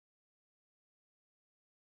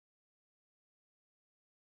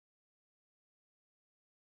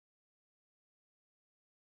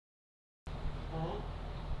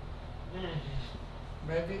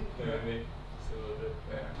Maybe? Maybe. Just a little bit.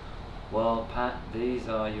 Yeah. Well, Pat, these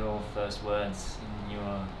are your first words in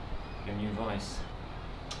your new voice.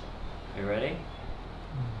 Are you ready?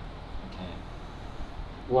 Okay.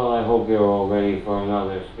 Well, I hope you're all ready for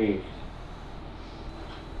another speech.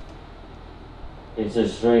 It's a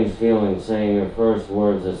strange feeling saying your first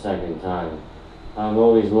words a second time. I've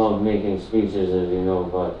always loved making speeches, as you know,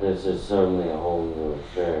 but this is certainly a whole new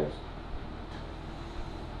experience.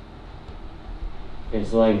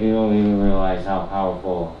 It's like you don't even realize how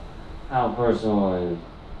powerful, how personal, and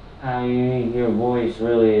how unique your voice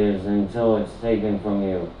really is until it's taken from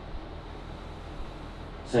you.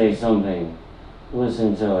 Say something.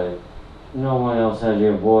 Listen to it. No one else has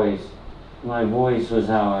your voice. My voice was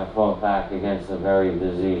how I fought back against the very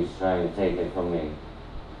disease trying to take it from me.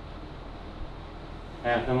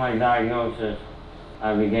 After my diagnosis,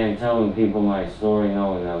 I began telling people my story,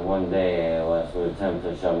 knowing that one day ALS would attempt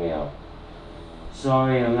to shut me up.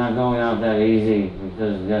 Sorry, I'm not going out that easy,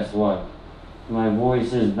 because guess what? My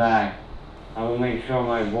voice is back. I will make sure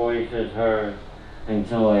my voice is heard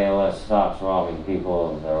until ALS stops robbing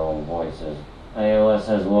people of their own voices. ALS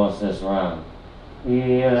has lost this round. You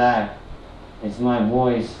hear that? It's my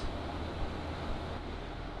voice.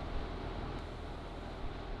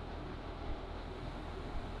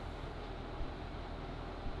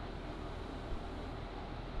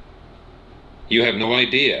 You have no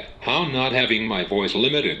idea how not having my voice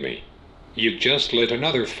limited me. You just lit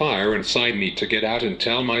another fire inside me to get out and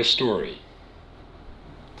tell my story.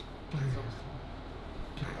 That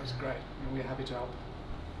was great. We're happy to help.